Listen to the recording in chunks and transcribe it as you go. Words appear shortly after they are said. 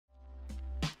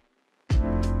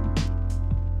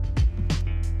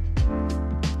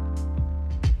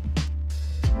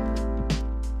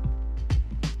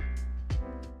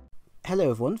Hello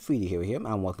everyone, Freely here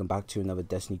and welcome back to another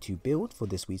Destiny 2 build for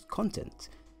this week's content.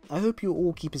 I hope you're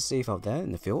all keeping safe out there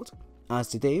in the field, as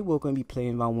today we're going to be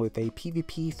playing around with a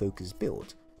PvP focused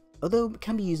build, although it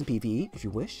can be used in PvE if you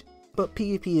wish, but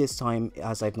PvP this time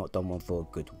as I've not done one for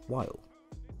a good while.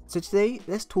 So today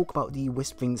let's talk about the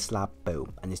Whispering Slab bow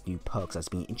and its new perks that's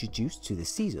been introduced to this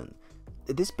season.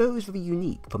 This bow is very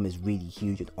unique from its really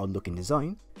huge and odd looking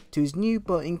design to its new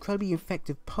but incredibly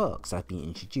effective perks that have been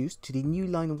introduced to the new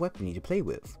line of weaponry to play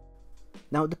with.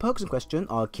 Now the perks in question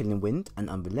are Killing Wind and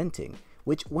Unrelenting,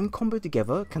 which when comboed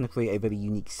together can create a very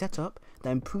unique setup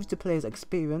that improves the player's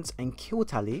experience and kill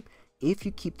tally if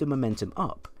you keep the momentum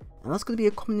up, and that's going to be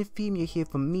a common theme you hear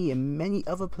from me and many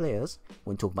other players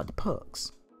when talking about the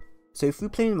perks. So through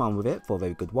playing around with it for a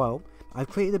very good while, I've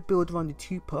created a build around the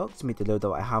two perks to make the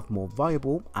loadout I have more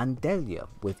viable and deadlier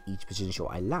with each precision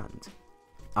shot I land.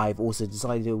 I've also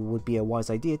decided it would be a wise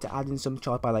idea to add in some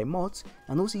charge by light mods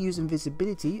and also use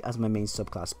invisibility as my main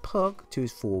subclass perk to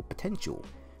its full potential,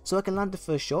 so I can land the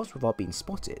first shots without being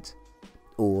spotted.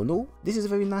 All in all, this is a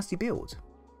very nasty build.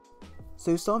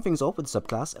 So starting things off with the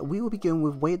subclass, we will be going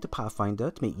with Way of the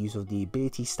Pathfinder to make use of the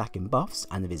ability stacking buffs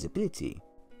and invisibility.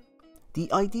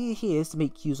 The idea here is to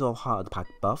make use of Heart of the Pack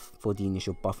buff for the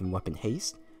initial buff in weapon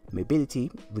haste,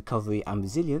 mobility, recovery and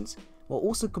resilience, while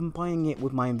also combining it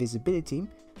with my invisibility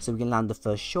so we can land the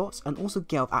first shots and also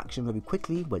get out of action very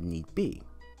quickly when need be.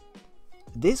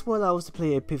 This will allow us to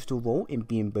play a pivotal role in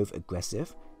being both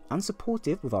aggressive and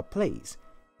supportive with our plays,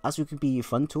 as we can be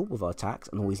frontal with our attacks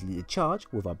and always lead the charge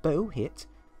with our bow hit,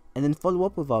 and then follow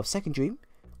up with our secondary,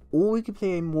 or we can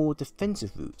play a more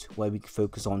defensive route where we can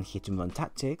focus on hit and run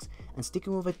tactics and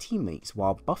sticking with our teammates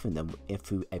while buffing them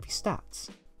through every stats.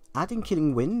 Adding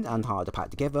Killing Wind and Heart of the Pack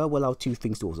together will allow two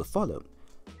things to also follow.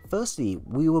 Firstly,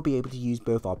 we will be able to use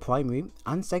both our primary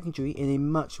and secondary in a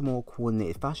much more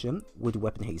coordinated fashion with the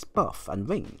weapon haste buff and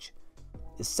range.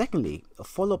 Secondly,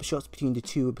 follow-up shots between the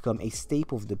two will become a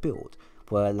staple of the build,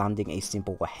 where landing a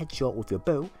simple headshot with your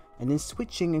bow and then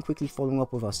switching and quickly following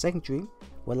up with our secondary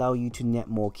will allow you to net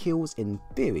more kills in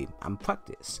theory and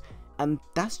practice, and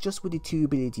that's just with the two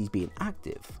abilities being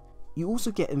active. You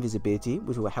also get invisibility,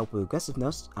 which will help with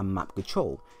aggressiveness and map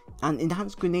control, and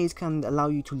enhanced grenades can allow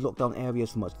you to lock down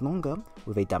areas for much longer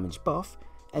with a damage buff,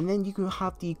 and then you can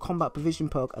have the combat provision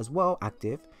perk as well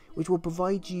active, which will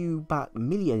provide you back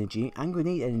melee energy and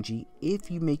grenade energy if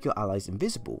you make your allies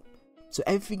invisible. So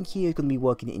everything here is going to be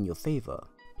working in your favour.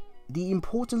 The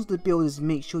importance of the build is to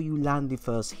make sure you land the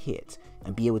first hit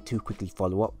and be able to quickly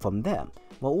follow up from there,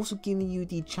 while also giving you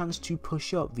the chance to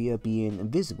push up via being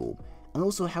invisible and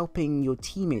also helping your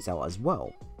teammates out as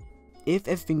well. If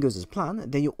everything goes as planned,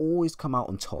 then you'll always come out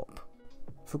on top.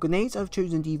 For grenades, I've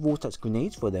chosen the vortex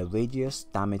grenades for their radius,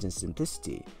 damage and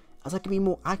simplicity, as I can be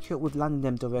more accurate with landing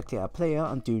them directly at a player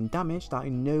and doing damage that I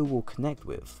know will connect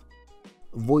with.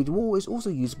 Void Wall is also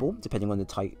usable depending on the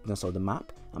tightness of the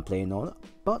map I'm playing on,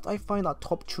 but I find that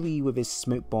Top Tree with his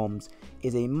smoke bombs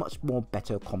is a much more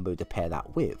better combo to pair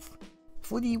that with.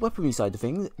 For the weaponry side of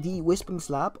things, the Whispering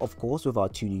Slab, of course with our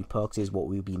two new perks, is what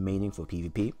we'll be maining for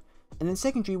PvP, and then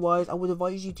secondary wise I would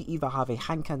advise you to either have a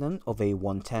hand cannon of a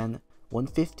 110,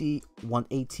 150,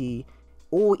 180,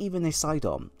 or even a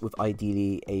sidearm with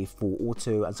ideally a full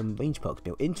auto and some range perks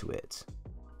built into it.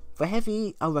 For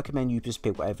heavy, I'll recommend you just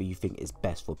pick whatever you think is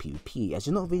best for PvP, as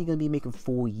you're not really going to be making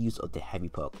full use of the heavy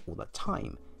perk all the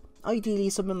time.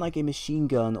 Ideally, something like a machine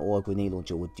gun or a grenade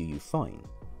launcher would do you fine.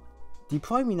 The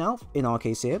primary now, in our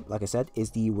case here, like I said,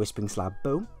 is the Whispering Slab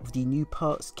bow with the new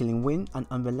perks Killing Wind and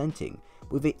Unrelenting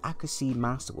with a accuracy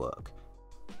masterwork.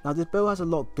 Now this bow has a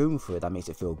lot going for it that makes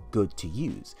it feel good to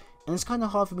use, and it's kind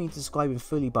of hard for me to describe it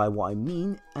fully by what I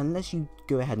mean unless you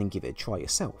go ahead and give it a try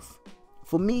yourself.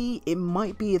 For me, it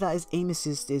might be that its aim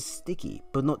assist is sticky,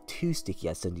 but not too sticky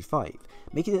at 75,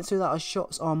 making it so that our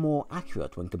shots are more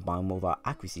accurate when combined with our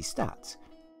accuracy stats.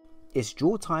 Its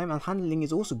draw time and handling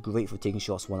is also great for taking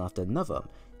shots one after another,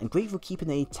 and great for keeping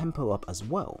a tempo up as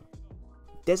well.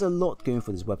 There's a lot going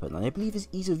for this weapon, and I believe its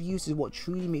ease of use is what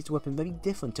truly makes the weapon very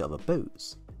different to other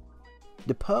bows.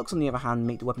 The perks on the other hand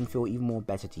make the weapon feel even more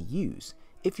better to use,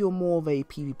 if you're more of a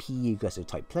PvP aggressive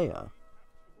type player.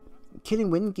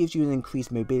 Killing Wind gives you an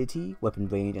increased mobility, weapon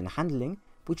range and handling,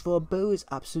 which for a bow is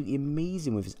absolutely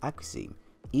amazing with its accuracy,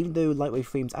 even though lightweight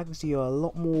frames accuracy are a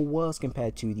lot more worse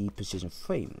compared to the precision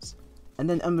frames. And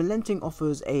then Unrelenting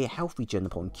offers a health regen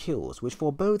upon kills, which for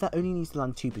a bow that only needs to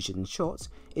land 2 precision shots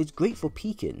is great for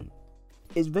peeking.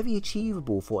 It's very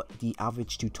achievable for the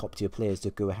average to top tier players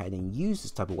to go ahead and use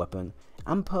this type of weapon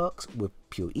and perks with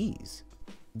pure ease.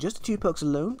 Just the 2 perks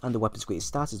alone and the weapon's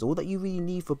greatest stats is all that you really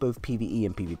need for both PvE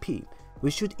and PvP,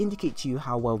 which should indicate to you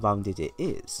how well rounded it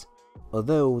is.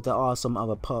 although there are some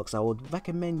other perks I would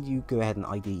recommend you go ahead and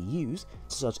ideally use,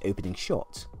 such as opening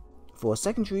shot. For a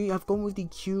secondary, I've gone with the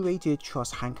curated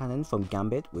Trust hand cannon from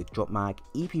Gambit with drop mag,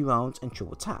 EP rounds and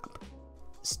triple tap.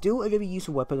 Still a very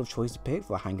useful weapon of choice to pick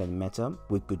for a hand cannon meta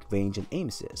with good range and aim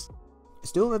assist.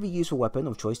 Still a very useful weapon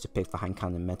of choice to pick for hand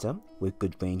cannon meta with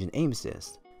good range and aim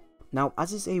assist. Now,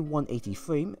 as it's a 180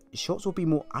 frame, shots will be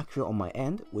more accurate on my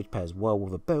end, which pairs well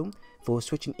with a bow for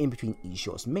switching in between each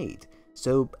shots made.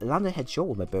 So land a headshot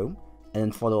with my bow, and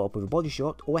then follow up with a body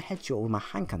shot or a headshot with my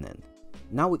hand cannon.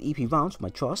 Now with EP rounds for my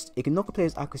Trust, it can knock a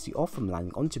player's accuracy off from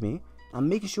landing onto me, and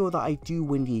making sure that I do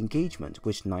win the engagement,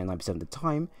 which 99% of the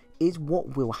time is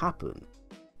what will happen.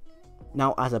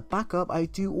 Now as a backup, I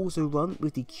do also run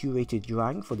with the curated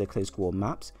Durang for the close quarter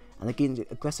maps, and against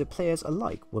aggressive players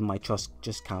alike when my Trust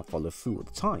just can't follow through all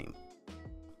the time.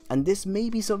 And this may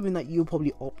be something that you'll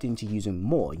probably opt into using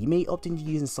more. You may opt into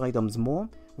using sidearms more,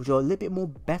 which are a little bit more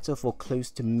better for close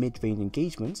to mid-range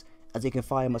engagements, as they can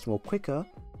fire much more quicker,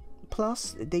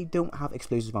 plus they don't have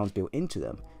explosive rounds built into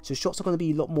them, so shots are going to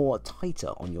be a lot more tighter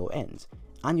on your end,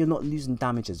 and you're not losing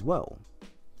damage as well.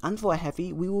 And for a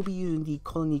heavy, we will be using the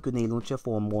Colony Grenade Launcher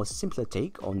for a more simpler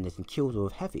take on netting kills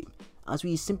with heavy, as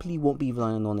we simply won't be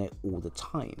relying on it all the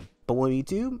time, but when we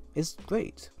do, it's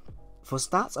great. For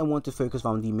stats, I want to focus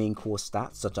on the main core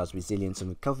stats such as resilience and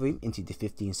recovery into the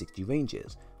 50 and 60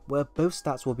 ranges, where both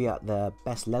stats will be at their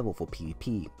best level for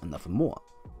PvP and nothing more.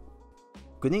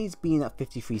 Grenades being at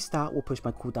 53 stat will push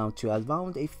my cooldown to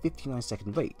around a 59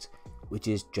 second rate, which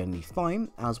is generally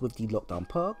fine, as with the lockdown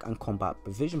perk and combat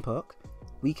provision perk,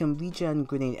 we can regen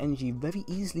grenade energy very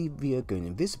easily via going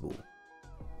invisible.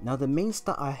 Now the main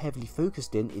stat I heavily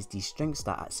focused in is the strength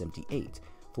stat at 78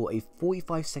 for a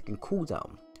 45 second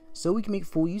cooldown, so we can make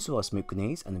full use of our smoke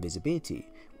grenades and invisibility,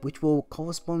 which will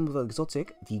correspond with our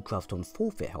exotic, the graviton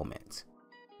Forfeit helmet.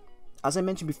 As I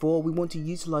mentioned before, we want to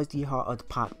utilise the Heart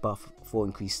Pack buff for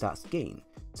increased stats gain,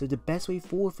 so the best way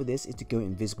forward for this is to go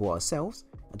invisible ourselves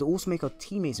and to also make our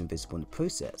teammates invisible in the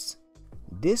process.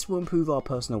 This will improve our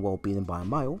personal well-being by a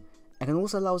mile, and can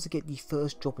also allow us to get the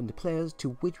first drop into players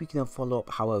to which we can then follow up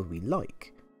however we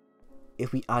like.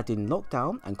 If we add in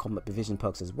lockdown and combat provision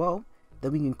perks as well,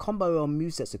 then we can combo our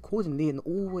movesets accordingly and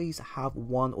always have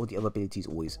one or the other abilities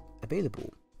always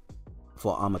available.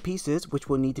 For armor pieces, which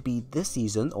will need to be this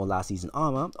season or last season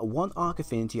armor, one arc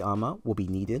affinity armor will be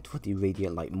needed for the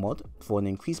Radiant Light mod for an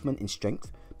increasement in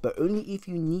strength, but only if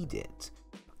you need it.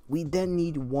 We then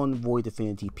need one Void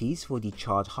affinity piece for the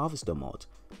Charge Harvester mod,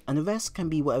 and the rest can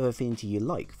be whatever affinity you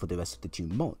like for the rest of the two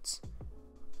mods.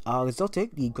 Our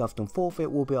exotic, the graviton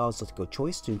Forfeit, will be our exotic of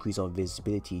choice to increase our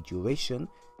invisibility duration,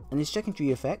 and its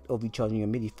secondary effect of recharging your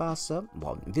midi faster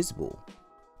while invisible.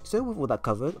 So with all that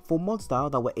covered, for mod style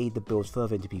that will aid the build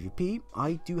further into PvP,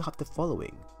 I do have the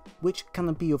following, which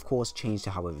can be of course changed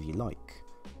to however you like.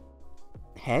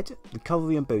 Head,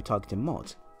 recovery and bow targeting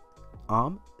mod.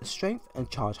 Arm, strength and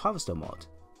charge harvester mod.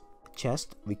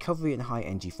 Chest, recovery and high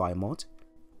NG fire mod.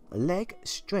 Leg,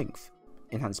 strength,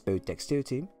 enhanced bow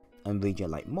dexterity and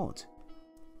radiant light mod.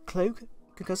 Cloak,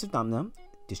 concussive dampener,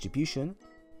 distribution,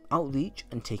 outreach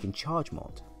and taking charge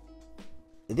mod.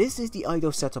 This is the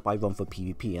ideal setup I run for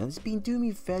PvP, and it's been doing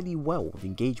me fairly well with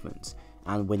engagements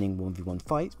and winning 1v1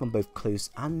 fights from both close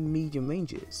and medium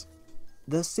ranges.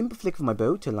 The simple flick of my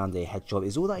bow to land a headshot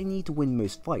is all that I need to win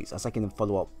most fights, as I can then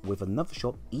follow up with another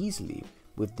shot easily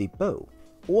with the bow,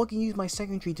 or I can use my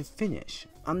secondary to finish,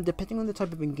 and depending on the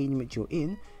type of engagement you're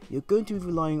in, you're going to be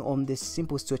relying on this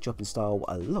simple switch up in style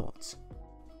a lot.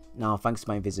 Now thanks to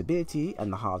my invisibility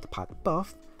and the Heart Pack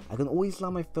buff, I can always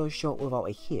land my first shot without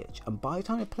a hitch, and by the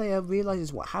time a player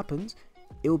realises what happens,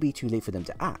 it will be too late for them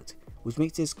to act, which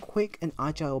makes this quick and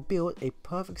agile build a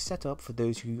perfect setup for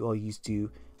those who are used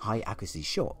to high accuracy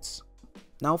shots.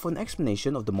 Now for an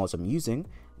explanation of the mods I'm using,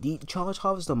 the Charge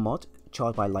Harvester mod,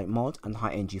 Charged by Light mod and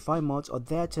High Energy Fire mods are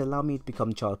there to allow me to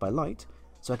become Charged by Light,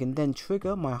 so I can then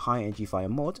trigger my High Energy Fire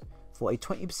mod for a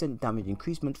 20% damage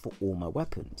increasement for all my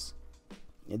weapons.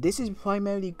 This is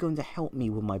primarily going to help me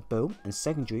with my bow and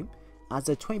secondary, as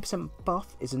a 20%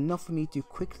 buff is enough for me to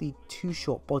quickly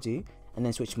two-shot body and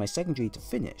then switch my secondary to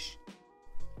finish.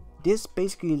 This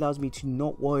basically allows me to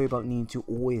not worry about needing to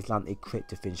always land a crit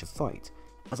to finish a fight,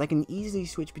 as I can easily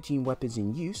switch between weapons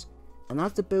in use, and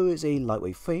as the bow is a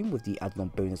lightweight frame with the added on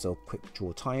bonus of quick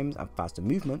draw times and faster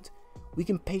movement, we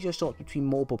can pace our shots between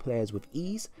multiple players with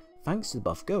ease thanks to the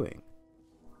buff going.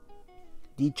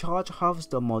 The Charge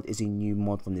Harvester mod is a new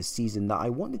mod from this season that I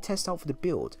want to test out for the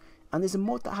build, and is a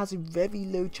mod that has a very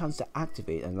low chance to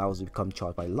activate and allows it to become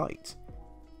charged by light.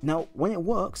 Now when it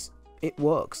works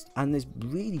and is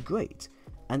really great,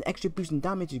 and extra boost in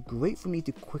damage is great for me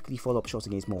to quickly follow up shots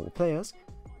against multiple players,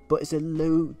 but it's a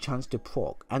low chance to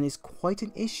proc and it's quite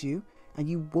an issue, and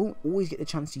you won't always get the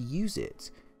chance to use it,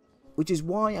 which is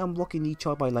why I'm rocking the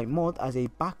Charge by Light mod as a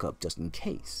backup just in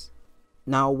case.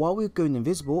 Now while we're going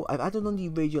invisible, I've added on the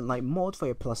Radiant Light mod for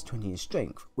a plus 20 in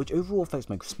strength, which overall affects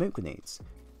my smoke grenades,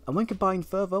 and when combined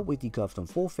further with the graviton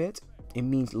Forfeit, it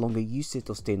means longer usage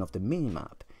of staying off the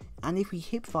minimap, and if we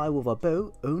hip fire with our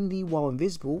bow only while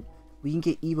invisible, we can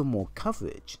get even more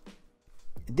coverage.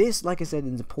 This, like I said,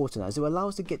 is important as it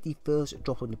allows us to get the first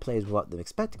drop on the players without them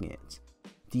expecting it.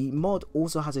 The mod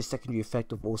also has a secondary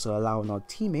effect of also allowing our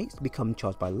teammates to become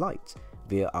charged by light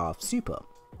via our super,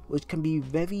 which can be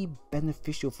very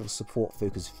beneficial for support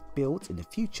focused builds in the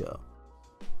future.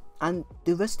 And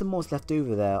the rest of the mods left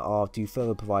over there are to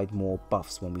further provide more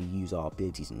buffs when we use our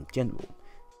abilities in general.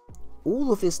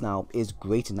 All of this now is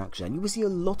great in action and you will see a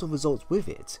lot of results with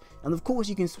it, and of course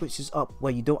you can switch this up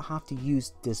where you don't have to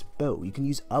use this bow, you can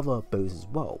use other bows as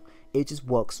well. It just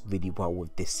works really well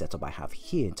with this setup I have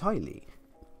here entirely.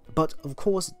 But of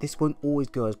course this won't always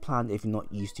go as planned if you're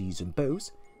not used to using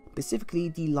bows, specifically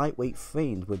the lightweight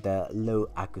frames with their low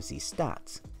accuracy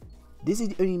stats. This is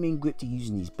the only main grip to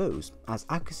using these bows, as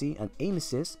accuracy and aim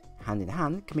assist hand in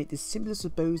hand can make the simplest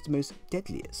of bows the most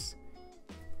deadliest.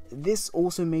 This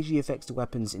also majorly affects the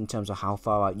weapons in terms of how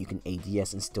far out you can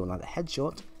ADS and still land a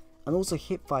headshot, and also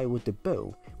hip fire with the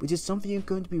bow, which is something you're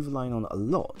going to be relying on a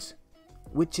lot.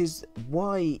 Which is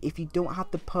why if you don't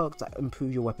have the perks that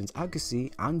improve your weapon's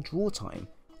accuracy and draw time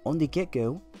on the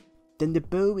get-go, then the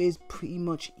bow is pretty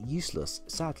much useless,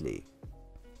 sadly.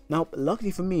 Now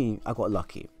luckily for me, I got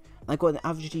lucky. I got an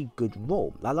averagely good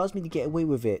roll that allows me to get away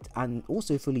with it and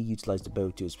also fully utilize the bow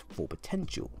to its full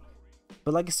potential.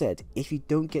 But like I said, if you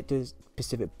don't get those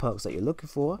specific perks that you're looking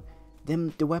for,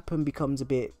 then the weapon becomes a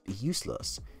bit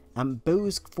useless, and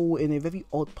bows fall in a very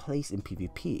odd place in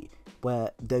PvP,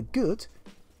 where they're good,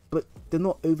 but they're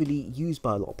not overly used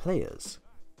by a lot of players.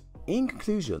 In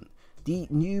conclusion, the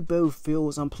new bow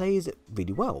feels and plays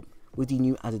really well, with the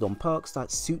new added on perks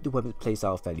that suit the weapon's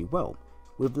playstyle fairly well,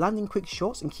 with landing quick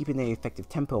shots and keeping an effective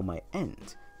tempo on my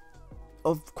end.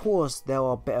 Of course there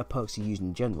are better perks to use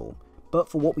in general, but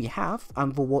for what we have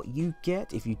and for what you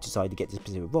get if you decide to get this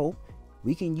specific role,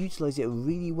 we can utilize it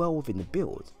really well within the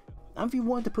build. And if we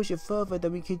wanted to push it further,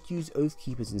 then we could use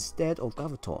Oathkeepers instead of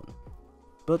graviton.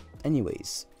 But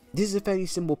anyways, this is a fairly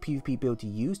simple PvP build to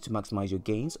use to maximize your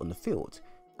gains on the field,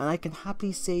 and I can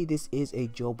happily say this is a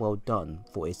job well done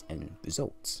for its end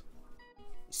results.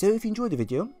 So if you enjoyed the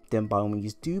video, then by all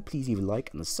means do please leave a like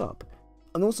and a sub,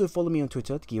 and also follow me on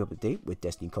Twitter to keep up to date with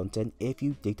Destiny content if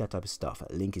you dig that type of stuff,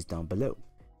 link is down below.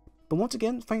 But once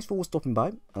again, thanks for all stopping by,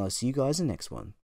 and I'll see you guys in the next one.